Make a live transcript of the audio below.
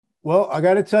Well, I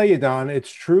got to tell you, Don,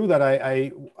 it's true that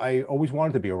I always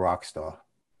wanted to be a rock star.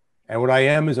 And what I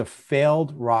am is a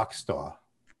failed rock star.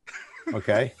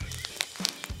 Okay.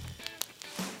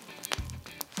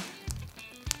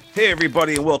 Hey,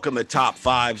 everybody, and welcome to Top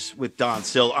Fives with Don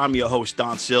Sill. I'm your host,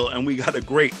 Don Sill, and we got a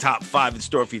great top five in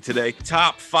store for you today.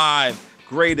 Top five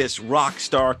greatest rock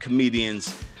star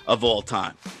comedians of all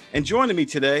time. And joining me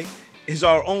today is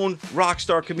our own rock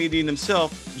star comedian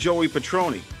himself, Joey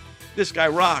Petroni. This guy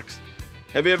rocks.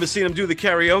 Have you ever seen him do the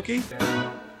karaoke?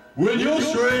 When you're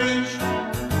strange,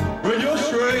 when you're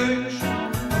strange,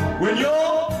 when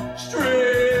you're strange,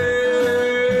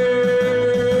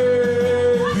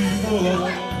 people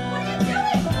are...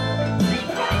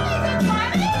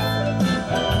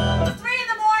 It's 3 in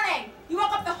the morning. You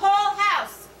woke up the whole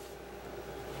house.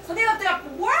 So they have to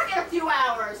work in a few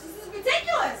hours. This is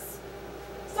ridiculous.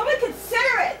 Someone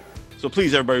consider it. So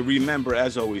please, everybody, remember,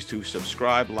 as always, to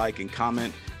subscribe, like, and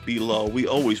comment below. We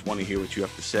always want to hear what you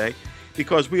have to say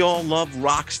because we all love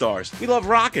rock stars. We love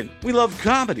rocking. We love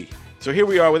comedy. So here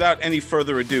we are. Without any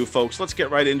further ado, folks, let's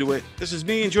get right into it. This is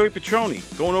me and Joey Petroni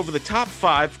going over the top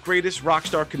five greatest rock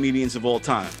star comedians of all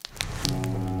time.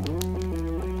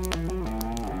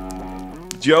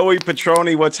 Joey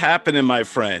Petroni, what's happening, my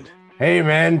friend? Hey,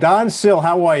 man, Don Sill,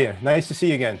 how are you? Nice to see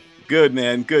you again. Good,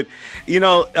 man. Good. You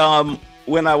know,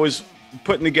 when I was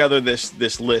putting together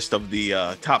this list of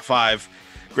the top five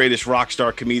greatest rock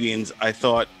star comedians, I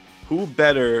thought, who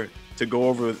better to go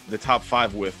over the top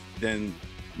five with than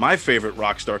my favorite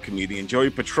rock star comedian, Joey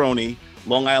Petroni,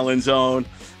 Long Island's own,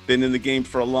 been in the game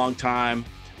for a long time,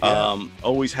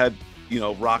 always had,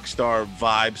 rock star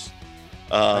vibes.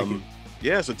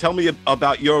 Yeah, so tell me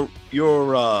about your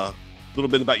little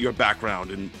bit about your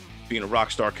background and being a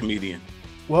rock star comedian.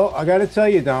 Well, I got to tell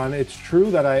you, Don, it's true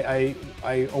that I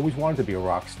always wanted to be a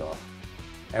rock star.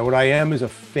 And what I am is a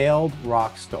failed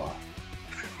rock star.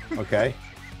 Okay.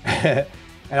 And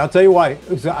I'll tell you why.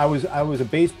 I was a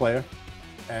bass player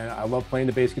and I love playing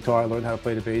the bass guitar. I learned how to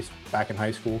play the bass back in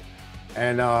high school.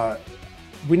 And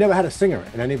we never had a singer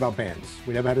in any of our bands.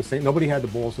 We never had a singer. Nobody had the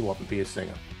balls to go up and be a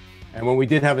singer. And when we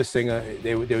did have a singer,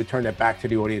 they would turn their back to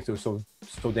the audience. They were so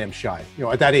damn shy,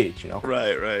 at that age,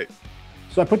 Right.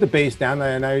 So I put the bass down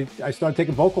and I started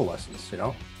taking vocal lessons,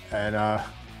 and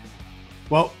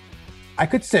well, I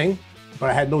could sing, but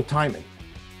I had no timing.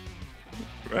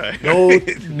 Right. No,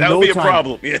 that would be a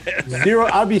problem. Yeah. Zero.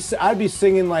 I'd be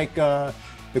singing like the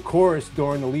chorus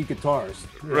during the lead guitars.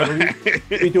 Right.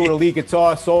 Be doing a lead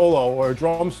guitar solo or a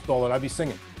drum solo, and I'd be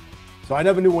singing. So I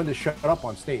never knew when to shut up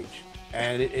on stage,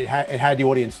 and it had the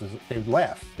audience. They would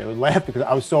laugh. They would laugh because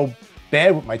I was so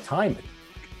bad with my timing.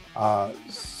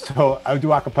 So I would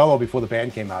do a cappella before the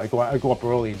band came out. I'd go up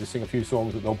early and just sing a few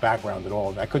songs with no background at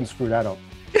all. I couldn't screw that up.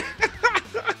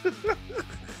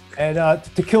 And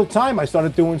to kill time, I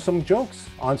started doing some jokes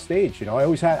on stage. I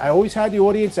always had the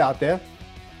audience out there,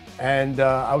 and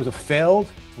I was a failed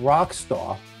rock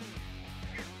star,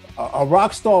 a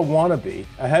rock star wannabe,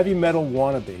 a heavy metal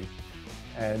wannabe,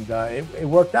 and it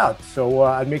worked out. So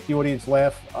I'd make the audience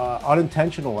laugh,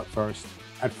 unintentional at first.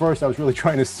 At first, I was really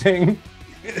trying to sing.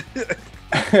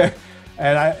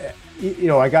 And I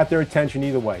got their attention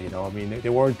either way. I mean, they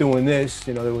weren't doing this.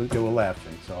 They were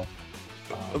laughing. So,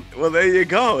 well, there you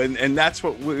go, and that's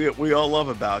what we all love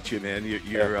about you, man.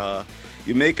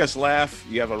 You make us laugh.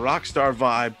 You have a rock star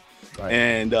vibe, right.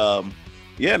 And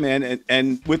yeah, man.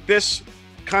 And with this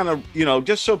kind of,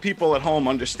 just so people at home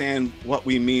understand what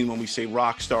we mean when we say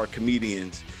rock star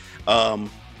comedians.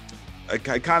 I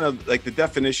kind of like the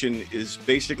definition is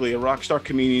basically a rock star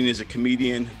comedian is a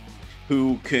comedian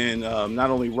who can not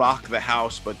only rock the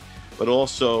house, but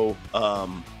also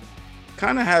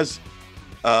kind of has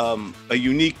a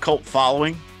unique cult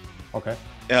following. Okay.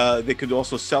 They could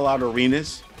also sell out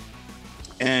arenas,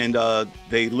 and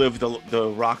they live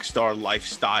the rock star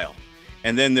lifestyle.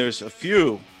 And then there's a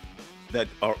few that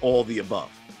are all the above.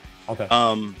 Okay.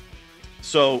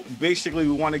 So basically,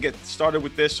 we want to get started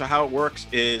with this. So how it works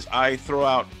is I throw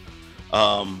out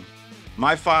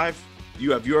my five,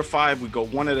 you have your five, we go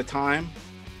one at a time.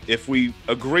 If we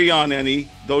agree on any,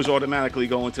 those automatically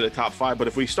go into the top five. But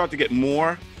if we start to get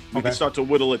more, we can start to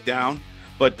whittle it down.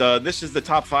 But this is the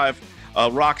top five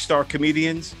rock star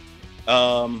comedians.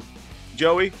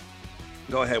 Joey,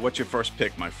 go ahead. What's your first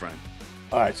pick, my friend?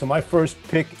 All right, so my first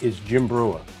pick is Jim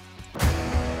Breuer.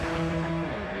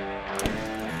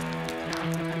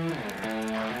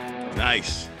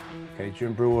 Nice. Okay,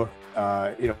 Jim Breuer.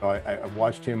 I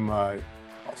watched him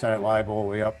Saturday Night Live all the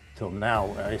way up till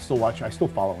now. I still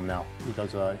follow him now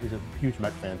because he's a huge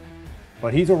Met fan.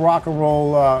 But he's a rock and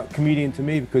roll comedian to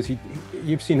me because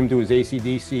you've seen him do his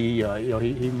AC/DC.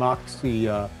 He mocks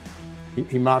the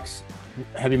He mocks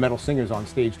heavy metal singers on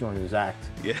stage during his act.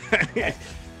 Yeah.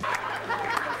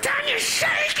 Can you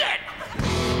shake it?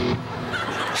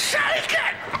 Shake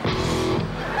it!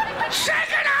 Shake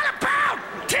it all about!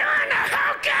 Doing the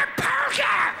hokey pokey!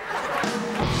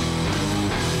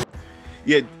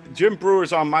 Yeah, Jim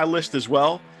Brewer's on my list as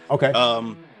well. Okay.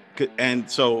 And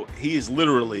so he is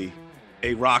literally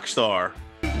a rock star.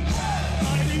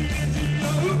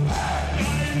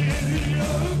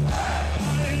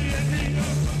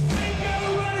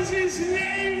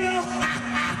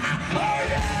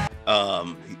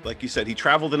 Like you said, he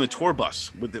traveled in a tour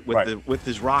bus with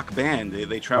his rock band.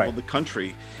 They traveled the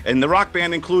country, and the rock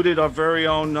band included our very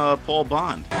own Paul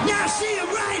Bond. Now see him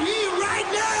right here, right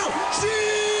now,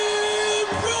 Jim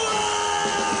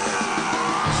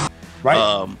Brewer!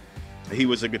 Right. He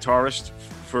was a guitarist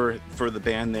for the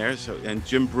band there. So, and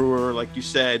Jim Brewer, like you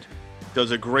said,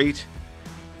 does a great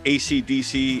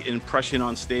AC/DC impression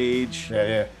on stage.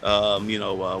 Yeah.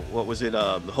 What was it?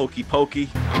 The Hokey Pokey.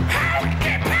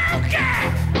 Hokey pokey!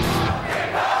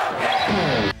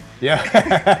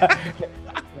 Yeah.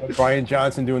 Brian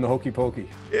Johnson doing the Hokey Pokey.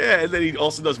 Yeah, and then he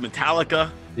also does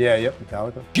Metallica. Yeah, yep,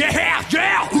 Metallica.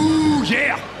 Yeah, ooh,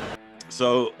 yeah.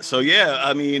 So yeah,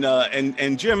 I mean,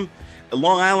 and Jim, a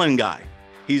Long Island guy,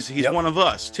 he's one of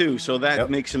us too, so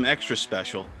that makes him extra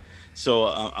special. So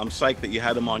I'm psyched that you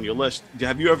had him on your list.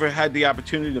 Have you ever had the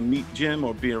opportunity to meet Jim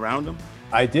or be around him?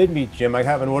 I did meet Jim. I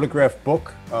have an autographed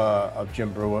book of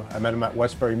Jim Brewer. I met him at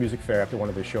Westbury Music Fair after one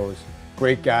of his shows.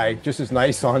 Great guy, just as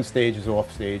nice on stage as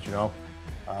off stage, you know.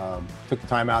 Took the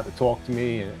time out to talk to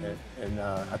me, and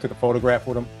I took a photograph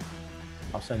with him.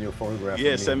 I'll send you a photograph.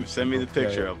 Yeah, send me the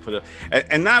picture. I'll put it.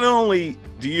 And not only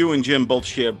do you and Jim both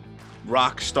share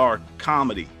rock star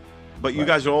comedy, but you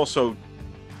guys are also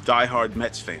diehard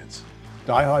Mets fans.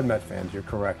 Diehard Met fans, you're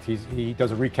correct. He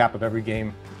does a recap of every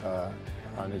game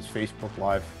on his Facebook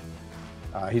Live.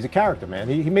 He's a character, man.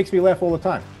 He makes me laugh all the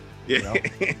time. Yeah, you know?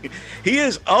 He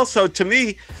is also, to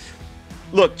me.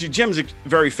 Look, Jim's a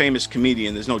very famous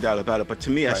comedian. There's no doubt about it. But to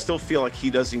me, I still feel like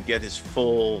he doesn't get his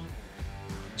full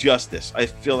justice. I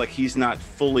feel like he's not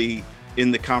fully in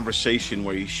the conversation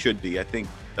where he should be. I think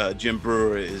Jim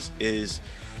Brewer is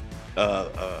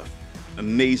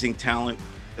amazing talent,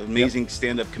 amazing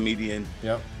stand-up comedian.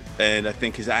 Yep. And I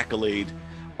think his accolade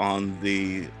on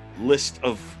the list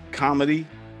of comedy,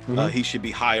 he should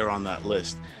be higher on that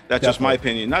list. That's just my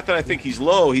opinion. Not that I think he's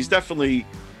low. He's definitely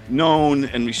known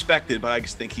and respected, but I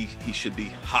just think he should be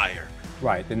higher.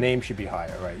 Right. The name should be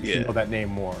higher. Right. You should know that name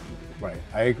more. Right.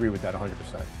 I agree with that 100%.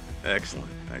 Excellent.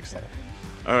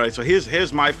 All right. So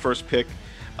here's my first pick.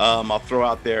 I'll throw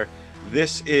out there.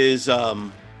 This is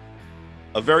a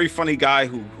very funny guy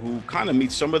who kind of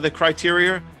meets some of the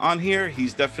criteria on here.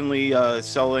 He's definitely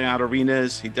selling out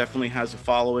arenas. He definitely has a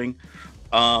following.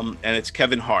 And it's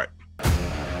Kevin Hart.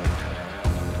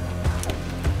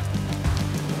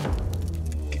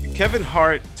 Kevin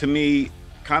Hart, to me,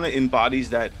 kind of embodies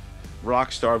that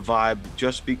rock star vibe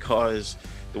just because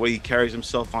the way he carries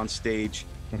himself on stage.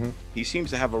 He seems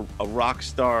to have a rock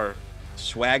star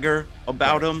swagger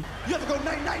about him. You ever go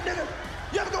night-night, nigga?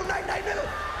 You ever go night-night, nigga?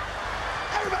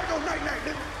 Everybody go night-night,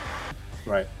 nigga.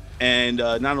 Right. And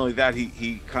not only that,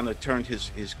 he kind of turned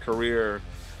his career.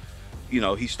 You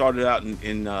know, he started out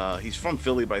in he's from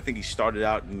Philly, but I think he started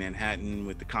out in Manhattan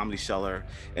with the Comedy Cellar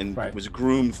and was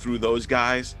groomed through those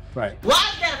guys. Right. Why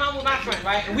is that if I'm with my friend,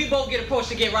 right, and we both get approached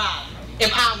to get robbed?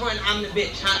 If I run, I'm the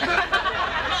bitch, huh? no,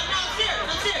 I'm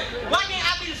serious. Why can't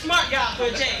I be the smart guy for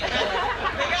a change? The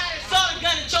guy that saw the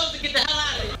gun and chose to get the hell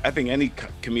out of it. I think any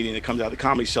comedian that comes out of the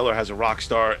Comedy Cellar has a rock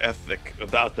star ethic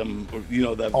about them, you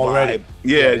know, that already. Vibe.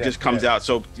 Yeah, it just comes out.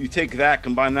 So you take that,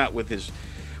 combine that with his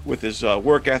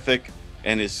work ethic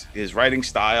and his writing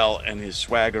style and his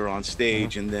swagger on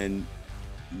stage, and then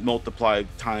multiply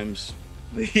times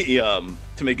the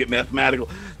to make it mathematical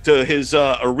to his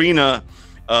arena,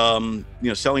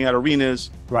 selling out arenas,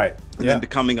 right, and then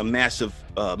becoming a massive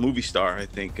movie star. I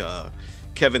think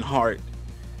Kevin Hart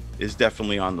is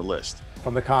definitely on the list.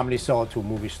 From the Comedy Cellar to a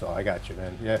movie star. I got you,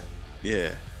 man.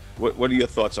 Yeah. What are your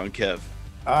thoughts on Kev?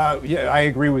 Yeah, I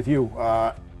agree with you.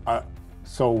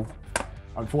 So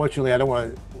unfortunately, I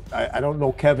don't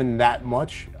know Kevin that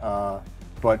much,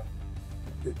 but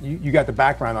you got the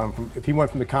background on him. If he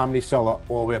went from the Comedy Cellar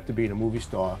all the way up to being a movie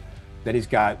star, then he's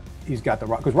got the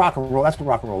rock, because rock and roll, that's what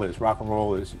rock and roll is. Rock and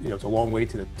roll is, it's a long way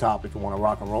to the top if you want to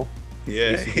rock and roll.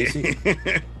 Yeah.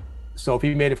 So if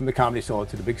he made it from the Comedy Cellar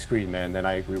to the big screen, man, then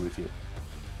I agree with you.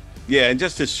 Yeah, and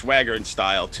just his swagger and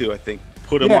style too, I think,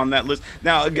 put him on that list.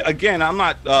 Now, again, I'm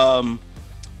not,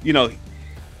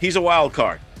 he's a wild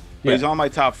card, but he's on my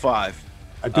top 5.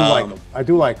 I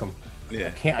do like him. Yeah.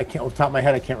 I can't, off the top of my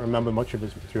head, I can't remember much of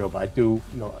his material, but I do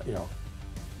know,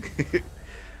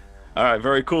 All right,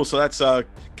 very cool. So that's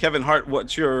Kevin Hart.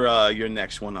 What's your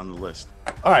next one on the list?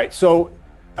 All right, so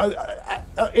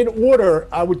in order,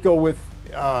 I would go with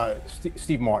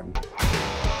Steve Martin.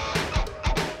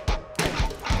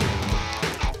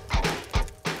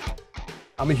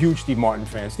 I'm a huge Steve Martin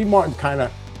fan. Steve Martin kind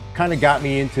of got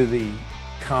me into the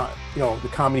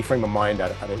comedy frame of mind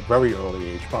at a very early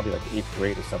age, probably like 8th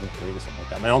grade or 7th grade or something like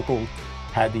that. My uncle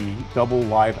had the double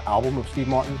live album of Steve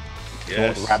Martin. Yes. You know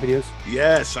what the Rabbit is?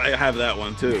 Yes, I have that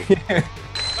one too.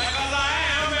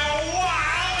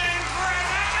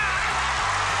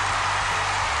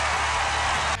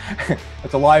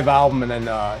 It's a live album, and then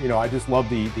I just love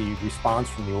the response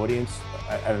from the audience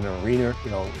at an arena.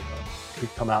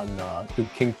 He'd come out and do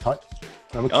King Tut.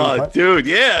 Remember King Tut? Dude,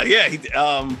 yeah.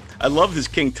 I love this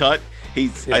King Tut. I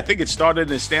think it started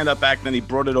in a stand-up act, then he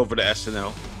brought it over to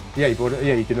SNL. Yeah, he brought it.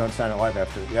 Yeah, he did it on Saturday Night Live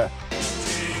after. Yeah.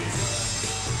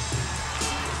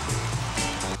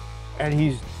 And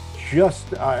he's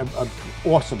just an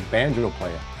awesome banjo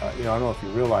player. I don't know if you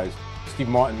realize, Steve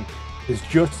Martin is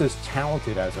just as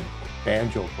talented as a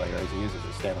banjo player as he is as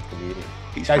a stand-up comedian.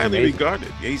 He's highly regarded.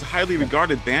 Yeah, he's a highly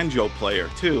regarded banjo player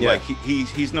too. Yeah. Like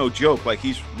he's no joke. Like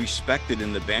he's respected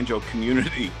in the banjo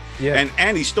community. Yeah.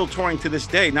 And he's still touring to this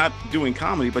day, not doing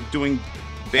comedy, but doing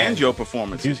banjo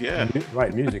performances.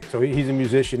 Right, music. So he's a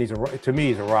musician. To me,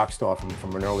 he's a rock star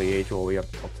from an early age all the way up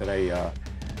till today.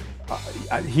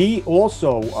 He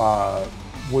also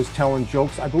was telling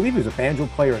jokes. I believe he was a banjo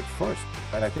player at first,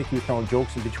 but I think he was telling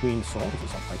jokes in between songs or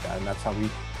something like that. And that's how he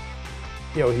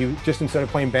just instead of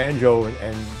playing banjo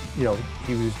and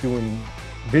he was doing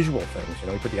visual things.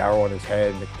 He put the arrow on his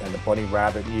head and the bunny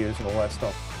rabbit ears and all that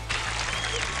stuff.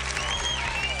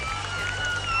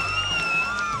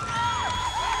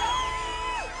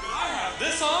 I have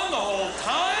this on the whole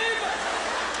time?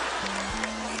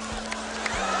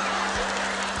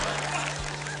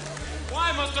 Well,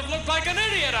 I must have looked like an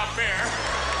idiot up here.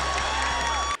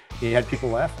 He had people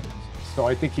laughing. So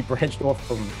I think he branched off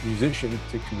from musician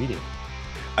to comedian.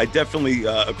 I definitely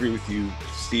agree with you.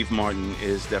 Steve Martin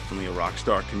is definitely a rock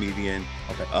star comedian.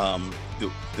 Okay.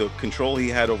 The control he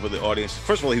had over the audience.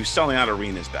 First of all, he was selling out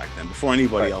arenas back then, before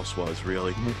anybody else was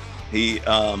really.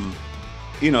 Mm-hmm.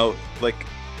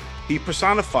 He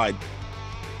personified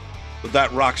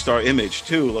that rock star image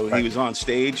too. Like, he was on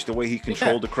stage, the way he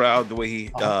controlled the crowd, the way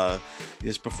he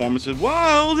his performances,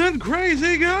 wild and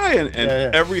crazy guy,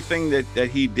 and everything that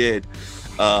he did.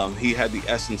 He had the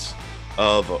essence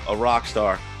of a rock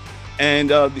star. And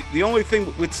the only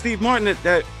thing with Steve Martin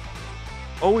that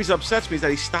always upsets me is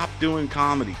that he stopped doing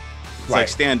comedy. It's like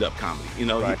stand-up comedy,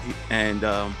 Right.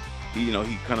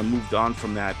 he kind of moved on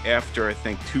from that after I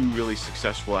think 2 really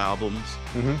successful albums.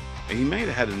 Mm-hmm. And he may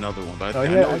have had another one, but I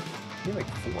know he like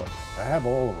 4. I have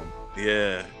all of them.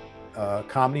 Yeah.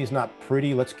 Comedy's Not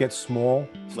Pretty. Let's Get Small.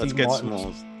 Let's Get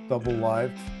Small. Double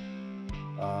live.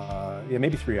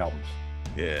 Maybe 3 albums.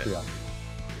 Yeah. 3 albums.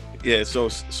 Yeah. So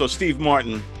Steve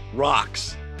Martin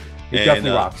rocks. He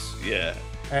definitely rocks. Yeah.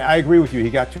 I agree with you. He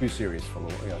got too serious for a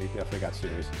little. He definitely got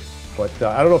serious. But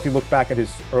I don't know if you look back at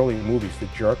his early movies, The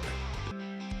Jerk.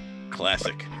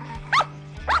 Classic.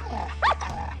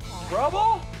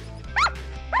 Trouble?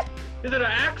 Is it an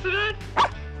accident?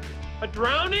 A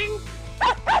drowning?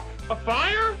 A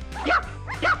fire?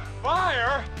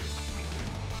 Fire?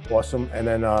 Awesome. And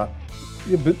then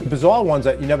the bizarre ones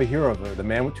that you never hear of are The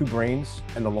Man with Two Brains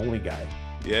and The Lonely Guy.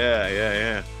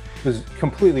 Yeah. It was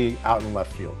completely out in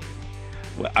left field.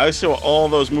 Well, I saw all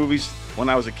those movies when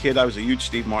I was a kid. I was a huge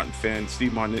Steve Martin fan.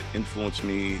 Steve Martin influenced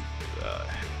me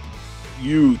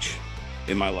huge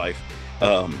in my life.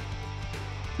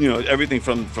 Everything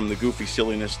from the goofy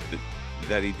silliness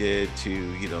that he did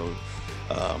to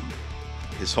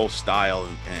his whole style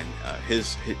and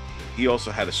he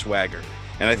also had a swagger.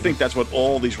 And I think that's what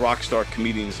all these rock star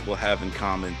comedians will have in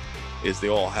common, is they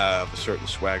all have a certain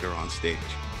swagger on stage.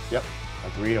 Yep,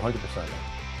 agreed 100%.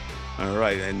 All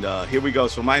right, and here we go.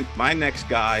 So my next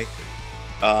guy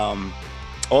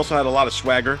also had a lot of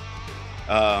swagger.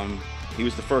 He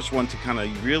was the first one to kind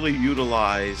of really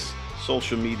utilize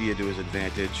social media to his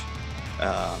advantage.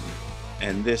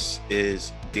 And this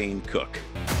is Dane Cook.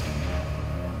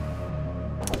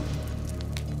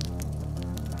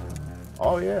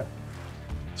 Oh, yeah.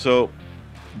 So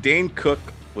Dane Cook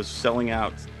was selling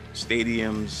out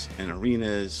stadiums and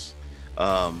arenas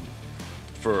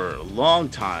for a long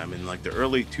time. In like the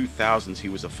early 2000s, he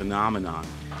was a phenomenon.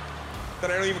 That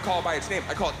I don't even call it by its name.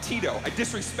 I call it Tito. I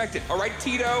disrespect it. All right,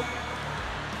 Tito?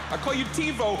 I call you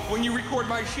TiVo when you record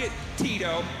my shit,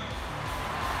 Tito.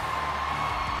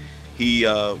 he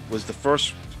was the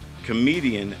first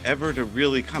comedian ever to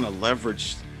really kind of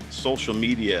leverage social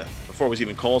media before it was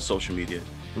even called social media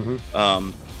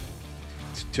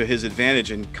to his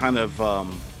advantage, and kind of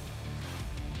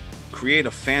create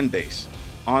a fan base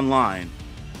online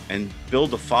and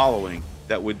build a following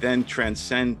that would then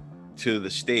transcend to the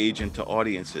stage and to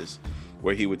audiences,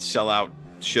 where he would sell out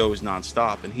shows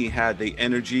nonstop. And he had the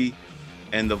energy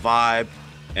and the vibe,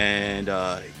 and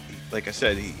like I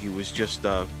said, he was just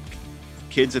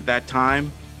kids at that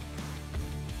time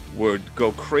would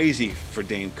go crazy for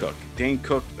Dane Cook. Dane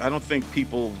Cook, I don't think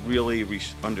people really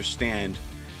understand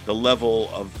the level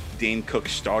of Dane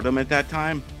Cook's stardom at that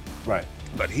time. Right.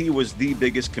 But he was the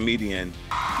biggest comedian.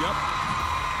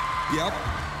 Yep.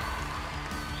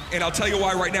 And I'll tell you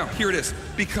why right now. Here it is.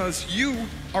 Because you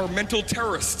are mental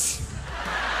terrorists.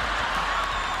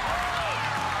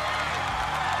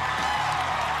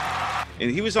 And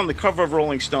he was on the cover of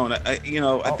Rolling Stone. I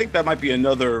think that might be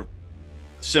another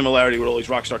similarity with all these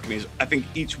rock star comedians. I think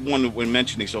each one when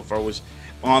mentioning so far was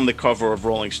on the cover of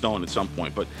Rolling Stone at some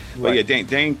point. But yeah,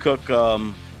 Dane Cook,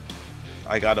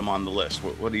 I got him on the list.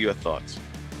 What are your thoughts?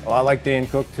 Well, I like Dane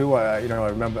Cook too. I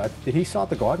remember. Did he start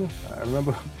the Garden? I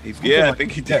remember. I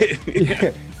think he did.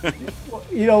 Yeah.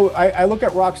 I look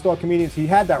at rock star comedians. He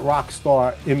had that rock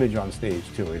star image on stage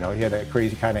too. He had that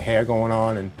crazy kind of hair going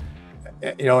on, and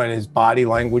and his body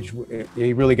language.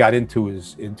 He really got into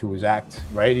his act.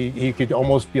 Right. He could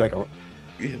almost be like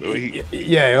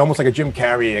almost like a Jim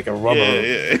Carrey, like a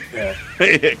rubber.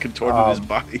 Contorted his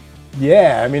body.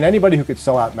 Yeah, I mean, anybody who could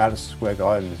sell out Madison Square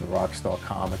Garden is a rock star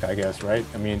comic, I guess, right?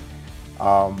 I mean,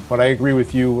 but I agree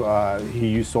with you. He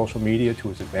used social media to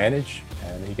his advantage,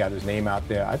 and he got his name out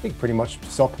there. I think pretty much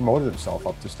self-promoted himself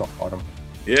up to stardom.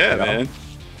 Yeah, man,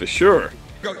 for sure.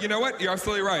 You know what? You're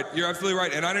absolutely right.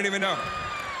 And I don't even know.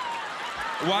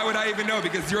 Why would I even know?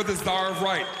 Because you're the czar of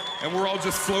right, and we're all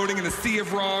just floating in the sea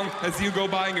of wrong as you go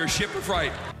by in your ship of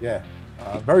right. Yeah,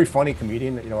 very funny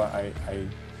comedian. I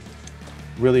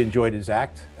really enjoyed his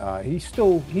act. He's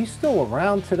still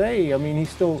around today. I mean, He's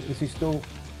still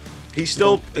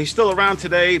around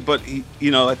today, but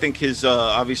I think his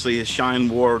obviously his shine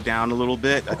wore down a little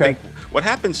bit. Okay. I think what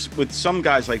happens with some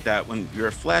guys like that, when you're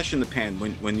a flash in the pan,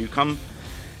 when you come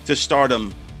to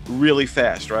stardom really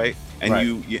fast, right?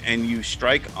 And you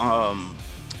strike a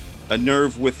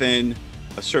nerve within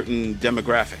a certain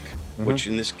demographic, which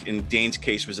in Dane's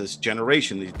case was this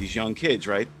generation, these young kids,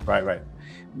 right? Right.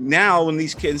 Now, when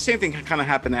these kids, the same thing kind of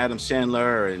happened to Adam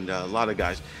Sandler and a lot of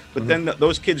guys, but then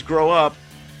those kids grow up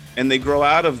and they grow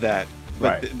out of that.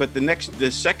 But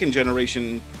the second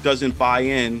generation doesn't buy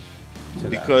in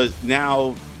because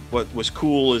now what was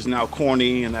cool is now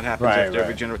corny, and that happens after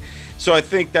every generation. So I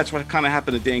think that's what kind of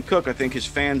happened to Dane Cook. I think his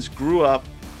fans grew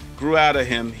out of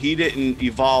him. He didn't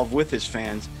evolve with his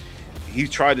fans. He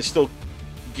tried to still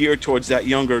gear towards that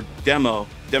younger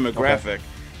demographic.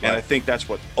 And I think that's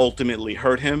what ultimately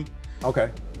hurt him.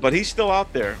 Okay. But he's still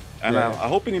out there. And I'm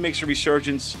hoping he makes a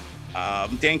resurgence.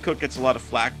 Dane Cook gets a lot of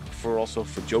flack for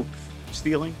joke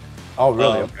stealing. Oh,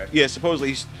 really? Okay. Yeah, supposedly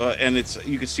he's, and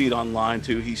you can see it online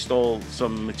too. He stole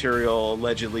some material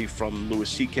allegedly from Louis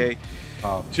C.K.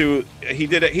 He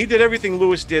did everything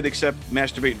Louis did except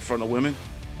masturbate in front of women.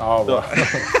 Oh, well,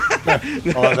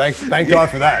 thank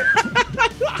God for that.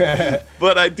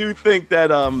 But I do think that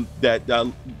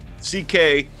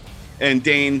CK and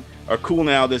Dane are cool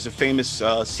now. There's a famous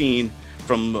scene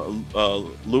from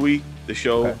Louis, the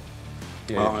show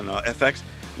on FX,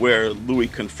 where Louis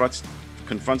confronts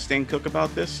Dane Cook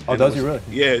about this. Oh, does he really?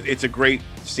 Yeah, it's a great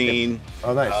scene.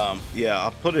 Oh, nice.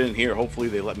 I'll put it in here. Hopefully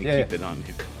they let me keep it on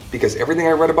here. Because everything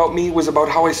I read about me was about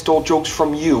how I stole jokes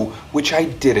from you, which I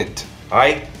didn't.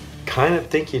 I kind of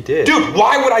think you did. Dude,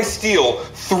 why would I steal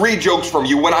 3 jokes from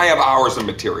you when I have hours of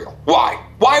material? Why?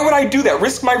 Why would I do that?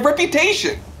 Risk my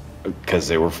reputation? Because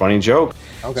they were funny jokes.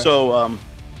 Okay. So,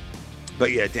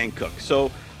 but yeah, Dane Cook.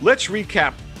 So let's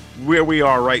recap where we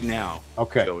are right now.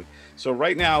 Okay. So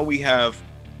right now we have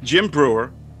Jim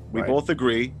Breuer. We both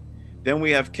agree. Then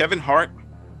we have Kevin Hart,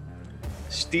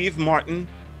 Steve Martin,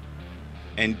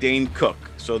 and Dane Cook.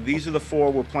 So these are the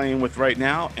 4 we're playing with right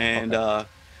now. And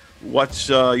what's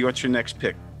your next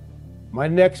pick? My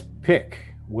next pick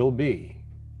will be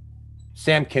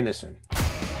Sam Kinison.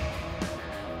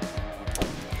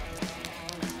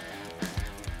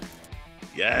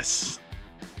 Yes.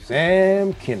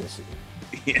 Sam Kinison.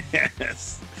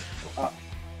 Yes.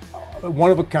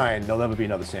 One of a kind. There'll never be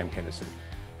another Sam Kinison.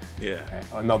 Yeah.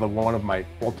 Another one of my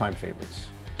all-time favorites.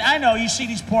 I know you see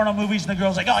these porno movies and the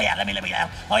girl's like, oh yeah, let me,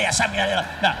 oh yeah, something. No.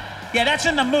 Yeah, that's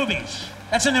in the movies.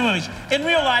 In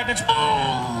real life, it's.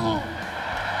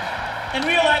 In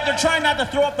real life, they're trying not to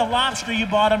throw up the lobster you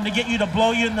bought them to get you to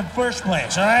blow you in the first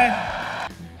place, all right?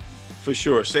 For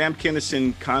sure. Sam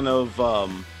Kinison kind of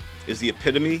is the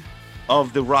epitome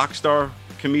of the rock star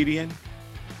comedian.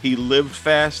 He lived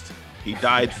fast. He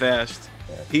died fast.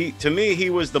 To me, he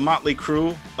was the Motley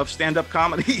Crue of stand-up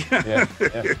comedy.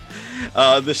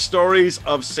 The stories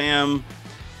of Sam,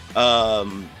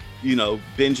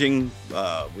 binging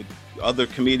with other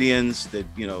comedians that,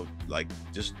 like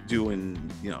just doing,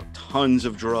 tons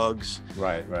of drugs,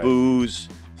 right. Booze,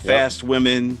 fast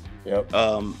women.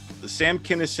 Sam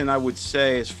Kinison, I would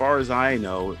say, as far as I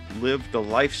know, lived the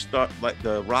lifestyle, like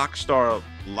the rock star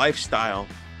lifestyle,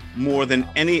 more than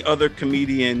any other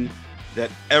comedian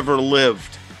that ever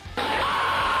lived.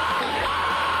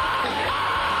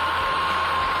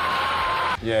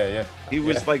 He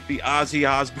was like the Ozzy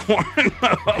Osbourne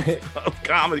of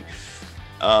comedy.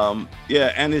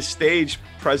 And his stage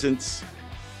presence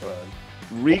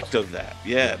reeked of that.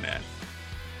 Yeah, man.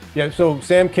 Yeah, so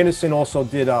Sam Kinison also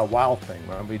did Wild Thing.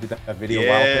 Remember he did that video,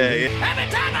 Wild Thing? Every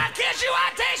time I kiss you,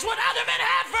 I taste what other men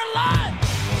have for lunch.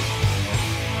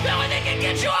 The only thing that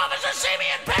gets you off is to see me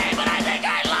in pain, but I think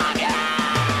I love you.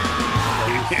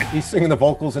 He's singing the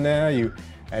vocals in there,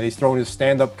 and he's throwing his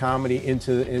stand-up comedy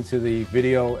into the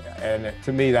video, and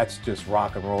to me, that's just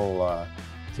rock and roll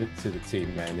to the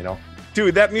team, man.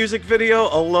 Dude, that music video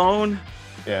alone.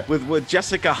 Yeah. With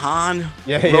Jessica Hahn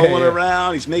rolling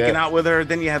around, he's making out with her.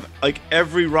 Then you have like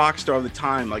every rock star of the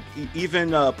time, like even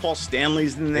Paul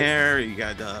Stanley's in there. You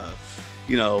got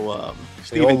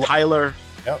Steven Tyler.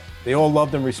 Yep. They all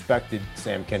loved and respected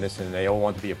Sam Kinison. They all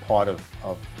wanted to be a part of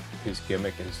his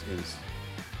gimmick, his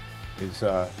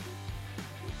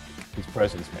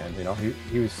presence, man.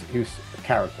 He was a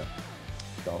character.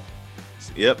 So.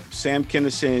 Yep, Sam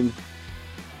Kinison.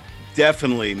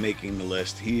 Definitely making the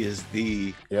list. He is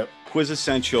the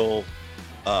quintessential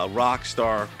rock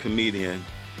star comedian,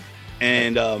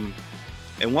 and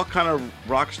what kind of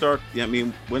rock star? I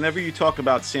mean, whenever you talk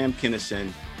about Sam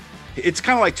Kinison, it's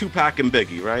kind of like Tupac and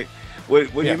Biggie, right?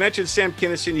 When you mention Sam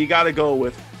Kinison, you got to go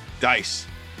with Dice,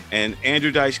 and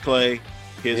Andrew Dice Clay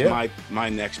is my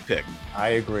next pick. I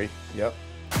agree. Yep.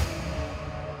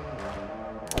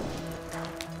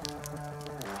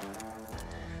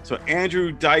 So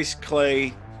Andrew Dice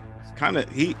Clay,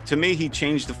 he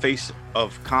changed the face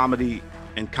of comedy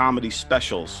and comedy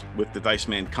specials with The Dice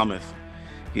Man Cometh.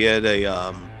 He had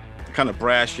a kind of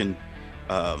brash and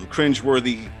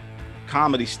cringeworthy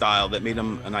comedy style that made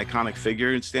him an iconic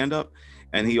figure in stand-up,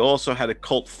 and he also had a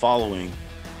cult following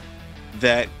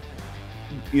that,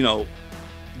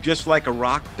 just like a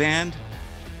rock band,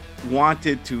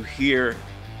 wanted to hear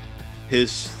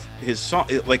his song.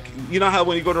 Like, how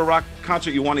when you go to a rock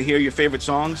concert you want to hear your favorite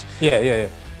songs? Yeah.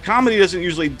 Comedy doesn't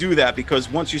usually do that, because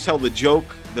once you tell the joke,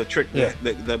 the trick,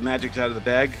 the magic's out of the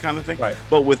bag kind of thing. Right.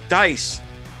 But with Dice,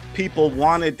 people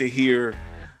wanted to hear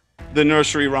the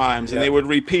nursery rhymes, and they would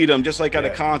repeat them just like at a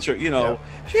concert. She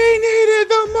needed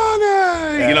the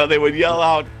money. They would yell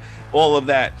out all of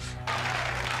that.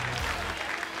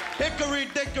 Hickory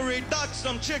dickory dock,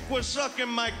 some chick was sucking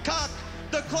my cock.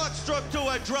 The clock struck 2,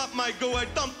 I dropped my goo, I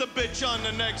dumped the bitch on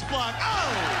the next block.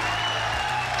 Oh!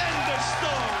 End of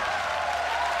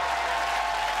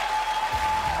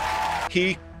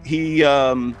story. He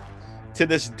to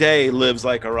this day lives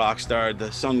like a rock star.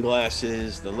 The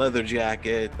sunglasses, the leather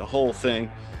jacket, the whole thing.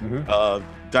 Mm-hmm.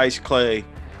 Dice Clay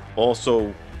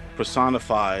also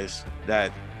personifies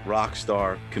that rock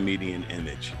star comedian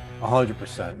image.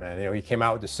 100%, man. He came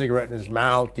out with the cigarette in his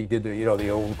mouth. He did the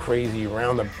old crazy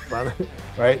round,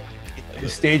 right?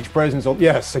 His stage presence.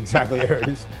 Yes, exactly.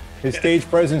 His stage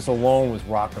presence alone was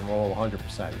rock and roll,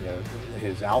 100%.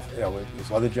 His outfit,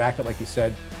 his leather jacket, like you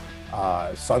said,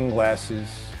 sunglasses.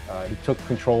 He took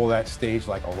control of that stage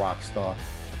like a rock star,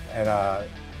 and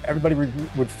everybody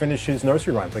would finish his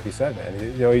nursery rhymes, like you said, man.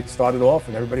 He started off,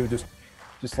 and everybody would just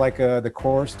like the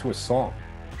chorus to a song.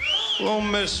 Little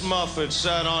Miss Muffet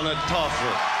sat on a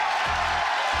tuffet,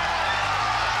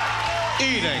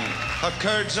 eating her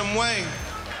curds and whey.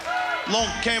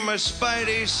 Long came a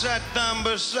Spidey, sat down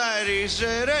beside, he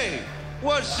said, "Hey,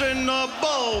 what's in the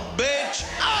bowl, bitch?"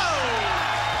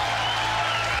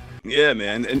 Oh! Yeah,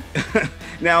 man. And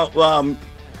now,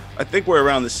 I think we're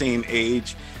around the same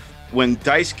age. When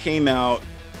Dice came out,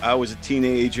 I was a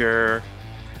teenager,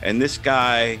 and this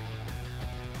guy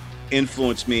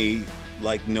influenced me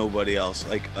like nobody else.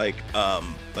 I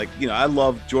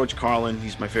love George Carlin.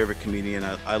 He's my favorite comedian.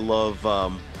 I love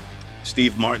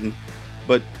Steve Martin,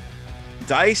 but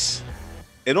Dice,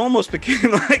 it almost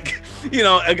became like,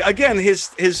 again,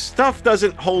 his stuff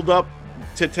doesn't hold up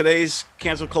to today's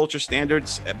cancel culture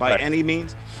standards by any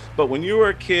means. But when you were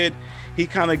a kid, he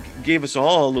kind of gave us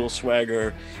all a little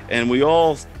swagger, and we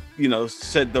all, you know,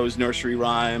 said those nursery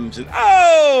rhymes and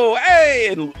oh, hey,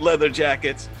 and leather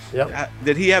jackets. Yep.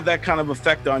 Did he have that kind of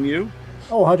effect on you?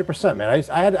 Oh, 100%, man.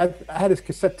 I had his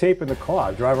cassette tape in the car.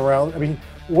 I drive around. I mean,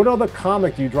 what other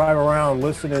comic do you drive around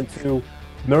listening to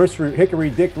nursery, Hickory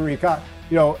Dickory,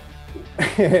 you know,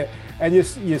 and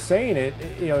you're saying it,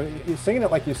 you know, you're singing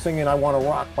it like you're singing I Want to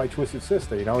Rock by Twisted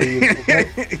Sister, you know.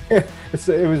 It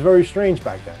was very strange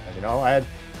back then, you know. I had,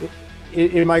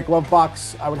 in my glove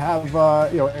box, I would have,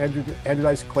 you know, Andrew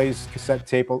Dice Clay's cassette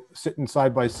tape sitting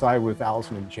side by side with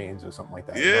Allison in Chains or something like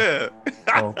that. Yeah. You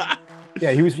know? So,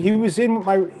 yeah, he was in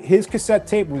his cassette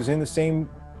tape was in the same.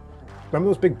 Remember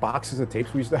those big boxes of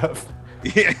tapes we used to have?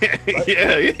 Yeah.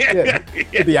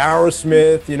 It'd be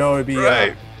Aerosmith, you know, it'd be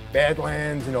right.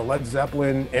 Badlands, you know, Led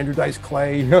Zeppelin, Andrew Dice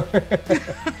Clay.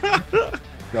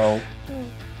 So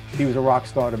he was a rock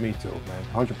star to me too, man,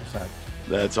 100%.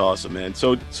 That's awesome, man.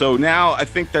 So now I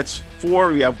think that's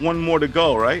 4. We have one more to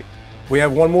go, right? We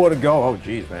have one more to go. Oh,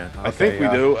 geez, man. Okay, I think we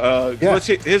do. yeah. Let's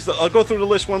see. I'll go through the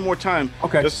list one more time.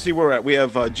 Okay. Just to see where we're at. We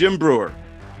have Jim Brewer.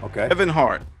 Okay. Kevin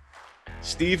Hart.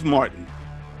 Steve Martin.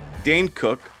 Dane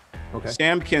Cook. Okay.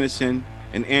 Sam Kinison.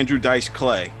 And Andrew Dice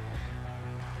Clay.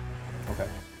 Okay.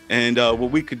 And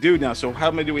what we could do now. So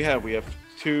how many do we have? We have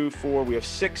 2, 4. We have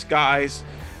 6 guys.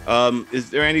 Is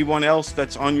there anyone else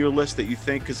that's on your list that you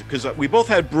think? Because we both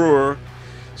had Brewer.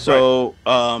 So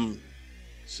right.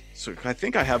 So I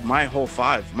think I have my whole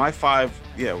 5. My 5,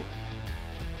 yeah.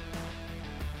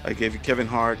 I gave you Kevin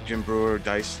Hart, Jim Brewer,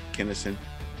 Dice Kinison,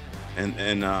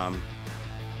 and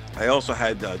I also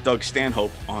had Doug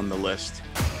Stanhope on the list.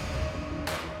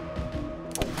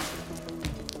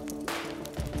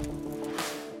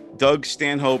 Doug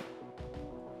Stanhope,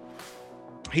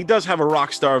 he does have a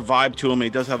rock star vibe to him. He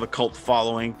does have a cult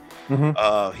following.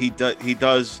 Mm-hmm. He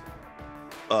does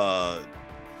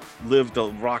live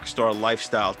the rock star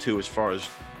lifestyle too, as far as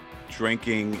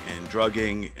drinking and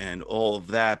drugging and all of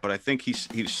that. But I think he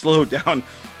slowed down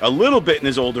a little bit in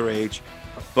his older age.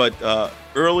 But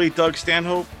early Doug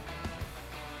Stanhope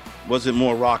wasn't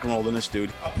more rock and roll than this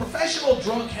dude. A professional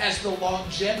drunk has the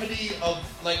longevity of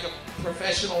like a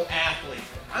professional athlete.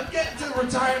 I'm getting to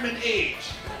retirement age.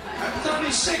 I'm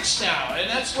 36 now, and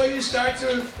that's when you start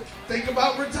to think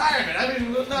about retirement. I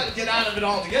mean, we'll not get out of it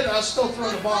altogether. I'll still throw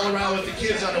the ball around with the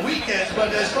kids on the weekends, but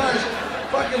as far as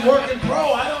fucking working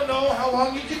pro, I don't know how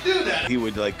long you can do that. He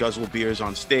would like guzzle beers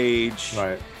on stage.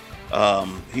 Right.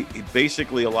 He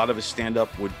basically, a lot of his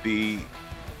stand-up would be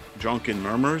drunken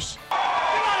murmurs.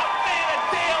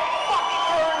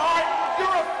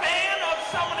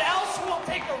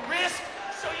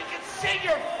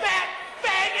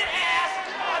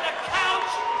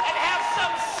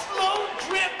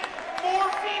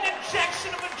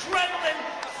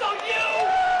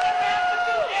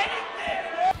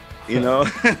 You know,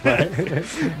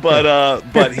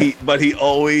 but he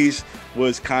always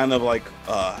was kind of like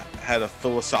had a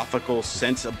philosophical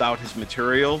sense about his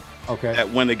material. Okay. That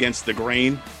went against the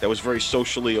grain. That was very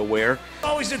socially aware.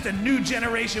 Always that the new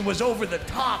generation was over the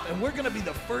top, and we're going to be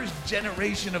the first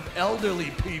generation of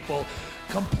elderly people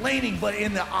complaining, but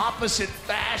in the opposite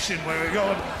fashion, where we're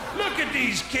going, look at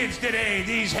these kids today,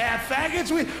 these half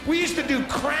faggots. We used to do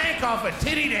crank off of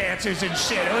titty dancers and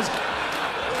shit. It was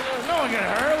no one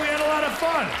got hurt. We had a lot of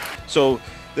fun. So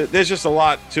there's just a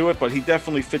lot to it, but he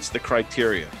definitely fits the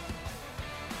criteria.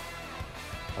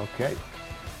 Okay.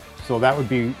 So that would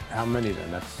be how many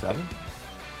then? That's 7?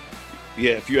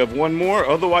 Yeah, if you have one more.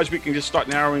 Otherwise, we can just start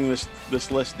narrowing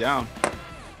this list down.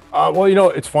 Well, you know,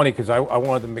 it's funny because I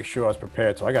wanted to make sure I was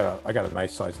prepared, so I got a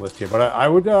nice size list here. But I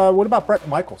would. What about Bret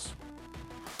Michaels?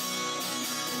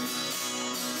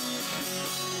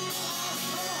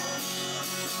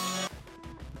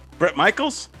 Bret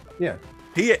Michaels? Yeah.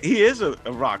 He is a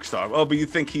rock star. Oh, but you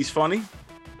think he's funny?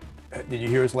 Did you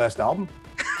hear his last album?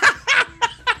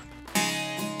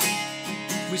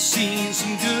 We've seen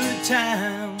some good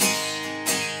times.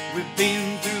 We've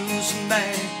been through some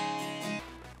bad.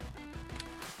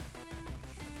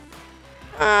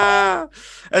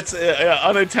 That's an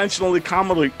unintentionally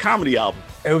comedy album.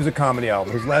 It was a comedy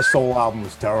album. His last solo album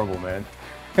was terrible, man.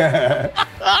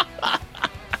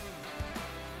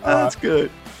 That's good.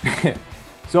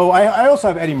 So I also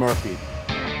have Eddie Murphy.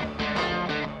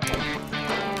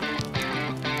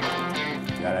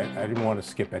 I didn't want to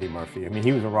skip Eddie Murphy. I mean,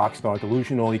 he was a rock star,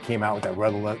 delusional. He came out with that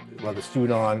leather suit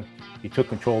on. He took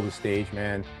control of the stage,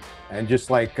 man. And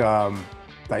just like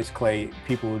Dice Clay,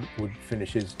 people would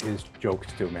finish his jokes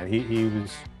too, man. He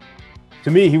was,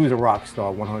 to me, he was a rock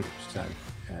star 100%.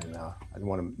 And I didn't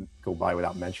want to go by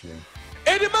without mentioning.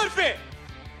 Eddie Murphy,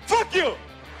 fuck you!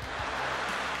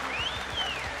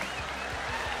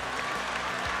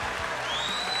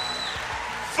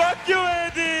 Fuck you,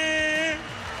 Eddie.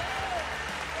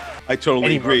 I totally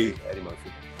Eddie agree. Murphy. Eddie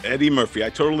Murphy. Eddie Murphy. I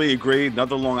totally agree.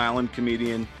 Another Long Island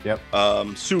comedian. Yep.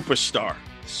 Superstar,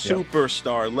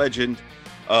 legend,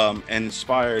 and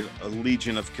inspired a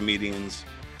legion of comedians.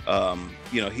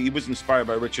 He was inspired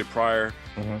by Richard Pryor,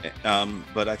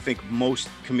 but I think most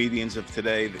comedians of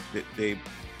today, they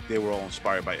were all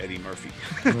inspired by Eddie Murphy.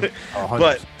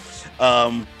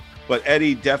 But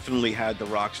Eddie definitely had the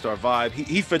rock star vibe.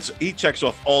 He checks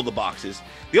off all the boxes.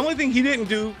 The only thing he didn't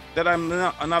do that I'm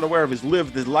not aware of is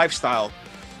live the lifestyle,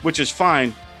 which is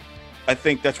fine. I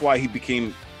think that's why he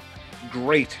became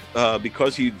great,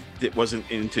 because he wasn't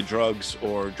into drugs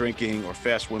or drinking or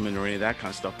fast women or any of that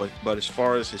kind of stuff. But as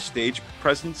far as his stage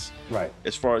presence, right,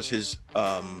 as far as his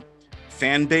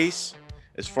fan base,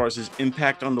 as far as his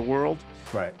impact on the world,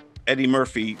 right, Eddie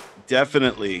Murphy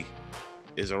definitely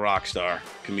is a rock star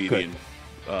comedian.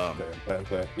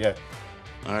 Good. Yeah.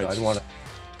 All right. I want to.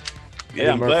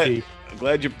 Yeah, I'm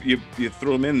glad you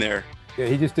threw him in there. Yeah,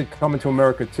 he just did Coming to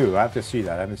America too. I have to see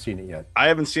that. I haven't seen it yet. I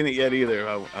haven't seen it yet either.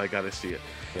 I got to see it.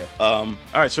 Yeah. All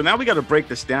right, so now we got to break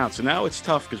this down. So now it's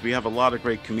tough because we have a lot of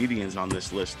great comedians on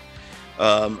this list.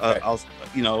 I'll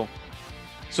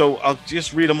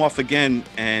just read them off again,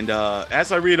 and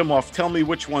as I read them off, tell me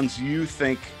which ones you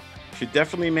think should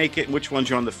definitely make it and which ones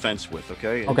you're on the fence with.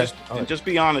 Okay. And just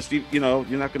be honest. You're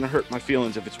not going to hurt my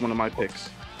feelings if it's one of my picks.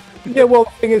 Yeah, well,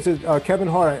 the thing is Kevin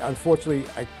Hart. Unfortunately,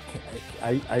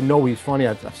 I know he's funny.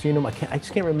 I've seen him. I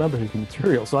just can't remember his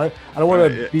material. So I don't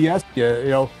want to BS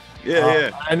you.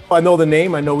 I know the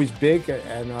name. I know he's big,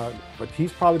 but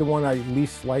he's probably the one I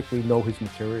least likely know his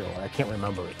material. I can't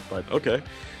remember it. But okay.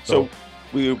 So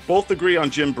we both agree on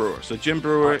Jim Breuer. So Jim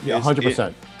Breuer,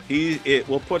 100%.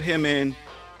 We'll put him in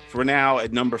for now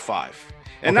at number 5.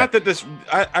 And not that this.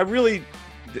 I really.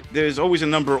 There's always a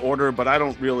number order, but I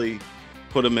don't really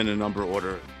put them in a number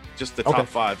order, just the top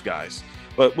 5 guys.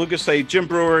 But we'll just say Jim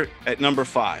Breuer at number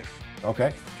 5.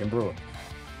 Okay, Jim Breuer.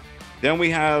 Then we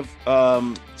have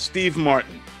Steve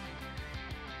Martin.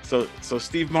 So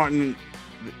Steve Martin,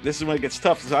 this is when it gets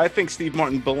tough. So I think Steve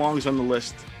Martin belongs on the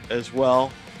list as well.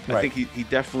 Right. I think he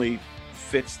definitely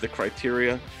fits the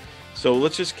criteria. So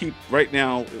let's just keep right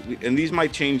now, and these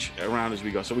might change around as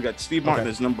we go. So we got Steve Martin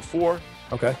as number 4.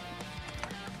 Okay.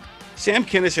 Sam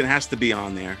Kinison has to be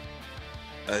on there.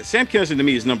 Sam Kinison to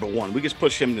me is number 1. We just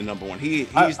push him to number 1.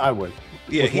 I would.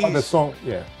 Yeah, he's the song.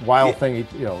 Yeah, Wild Thing.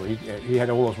 He had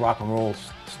all those rock and roll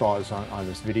stars on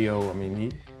this video. I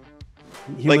mean,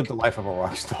 he lived the life of a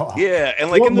rock star. Yeah, and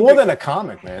more than a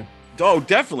comic, man. Oh,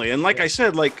 definitely. And like I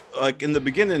said, like in the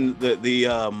beginning, the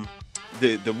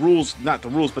rules, not the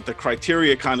rules, but the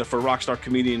criteria kind of for rock star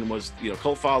comedian was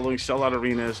cult following, sell out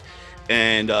arenas,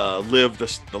 and live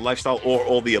the lifestyle or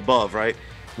all the above, right?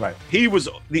 Right. He was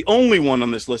the only one on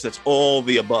this list that's all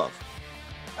the above.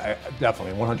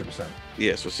 Definitely, 100%.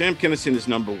 Yeah, so Sam Kinison is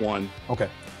number 1. Okay.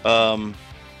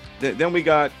 Then we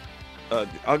got,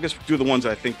 I'll just do the ones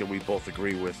I think that we both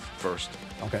agree with first.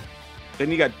 Okay.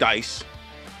 Then you got Dice.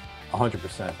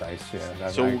 100% Dice, yeah.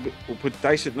 So we'll put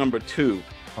Dice at number 2.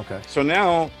 Okay. So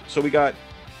we got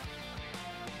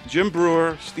Jim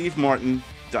Breuer, Steve Martin,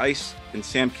 Dice, and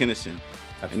Sam Kinison.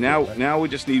 And now we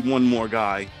just need one more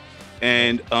guy.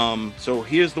 And so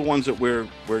here's the ones that we're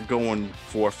going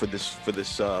for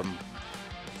this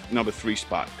number 3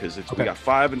 spot, because we got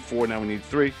 5 and 4, now we need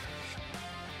 3.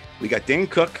 We got Dane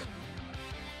Cook,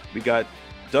 we got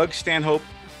Doug Stanhope,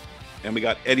 and we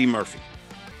got Eddie Murphy.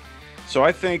 So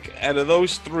I think out of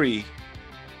those 3,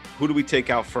 who do we take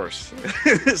out first?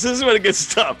 This is when it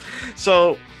gets tough.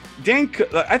 So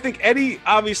I think Eddie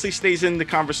obviously stays in the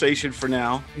conversation for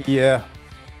now. Yeah.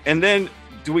 And then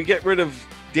do we get rid of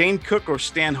Dane Cook or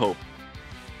Stanhope?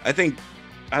 I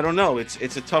don't know.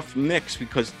 It's a tough mix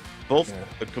because both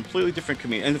are completely different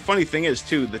comedians. And the funny thing is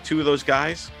too, the two of those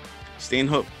guys,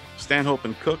 Stanhope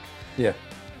and Cook,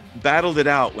 battled it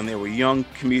out when they were young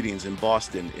comedians in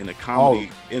Boston in a comedy.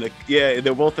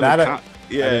 They're both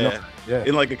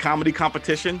in like a comedy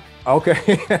competition.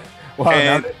 Okay.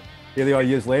 Wow. Here they are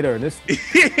years later in this.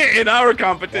 In our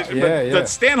competition, but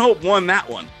Stanhope won that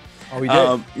one. Oh, he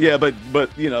did. But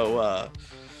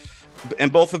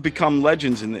and both have become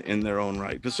legends in their own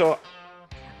right. But so,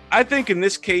 I think in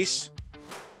this case,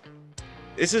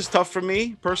 this is tough for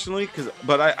me personally,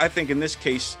 but I think in this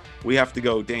case we have to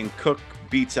go. Dane Cook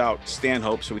beats out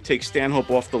Stanhope, so we take Stanhope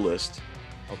off the list.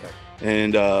 Okay.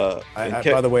 And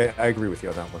by the way, I agree with you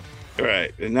on that one. All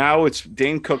right, and now it's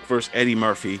Dane Cook versus Eddie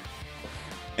Murphy,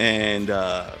 and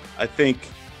I think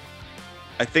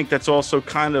that's also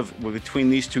kind of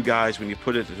between these two guys. When you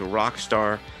put it as a rock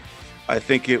star, I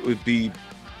think it would be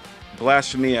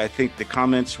blasphemy. I think the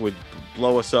comments would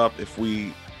blow us up if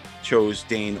we chose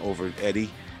Dane over Eddie.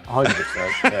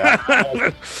 100%.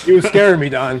 Yeah. He was scaring me,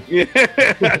 Don. Yeah,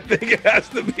 I think it has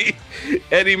to be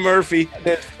Eddie Murphy.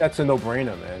 That's a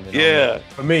no-brainer, man. You know? Yeah.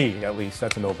 For me, at least,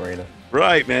 that's a no-brainer.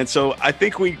 Right, man. So I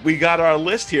think we got our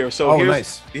list here. So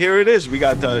here it is. We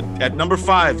got at number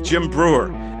 5, Jim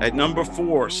Brewer. At number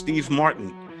 4, Steve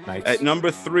Martin. Nice. At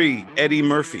number 3, Eddie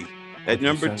Murphy. At 100%.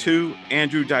 number 2,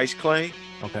 Andrew Dice Clay.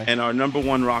 Okay. And our number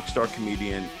 1 rock star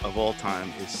comedian of all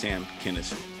time is Sam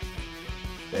Kinison.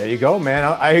 There you go, man.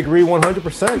 I agree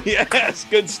 100%. Yes,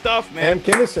 good stuff, man.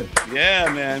 Sam Kinison.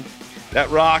 Yeah, man. That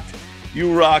rocked.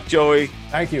 You rock, Joey.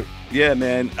 Thank you. Yeah,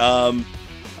 man.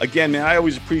 Again, man, I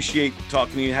always appreciate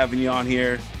talking to you, having you on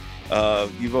here.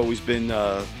 You've always been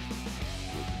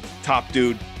top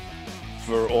dude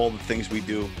for all the things we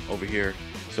do over here.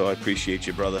 So I appreciate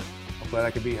you, brother. I'm glad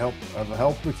I could be of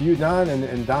help with you, Don.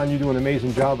 And Don, you do an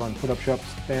amazing job on Put Up Shop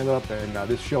Stand Up. And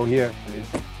this show here,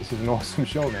 this is an awesome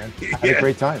show, man. I had a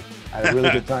great time. I had a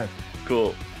really good time.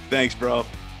 Cool. Thanks, bro.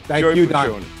 Thank you,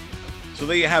 Don. So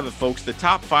there you have it, folks. The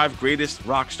top 5 greatest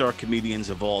rock star comedians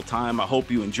of all time. I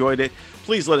hope you enjoyed it.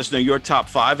 Please let us know your top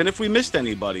 5. And if we missed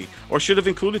anybody or should have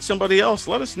included somebody else,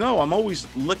 let us know. I'm always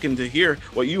looking to hear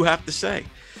what you have to say.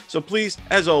 So please,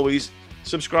 as always,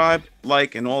 subscribe,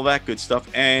 like, and all that good stuff.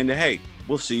 And hey,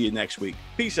 we'll see you next week.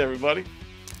 Peace, everybody.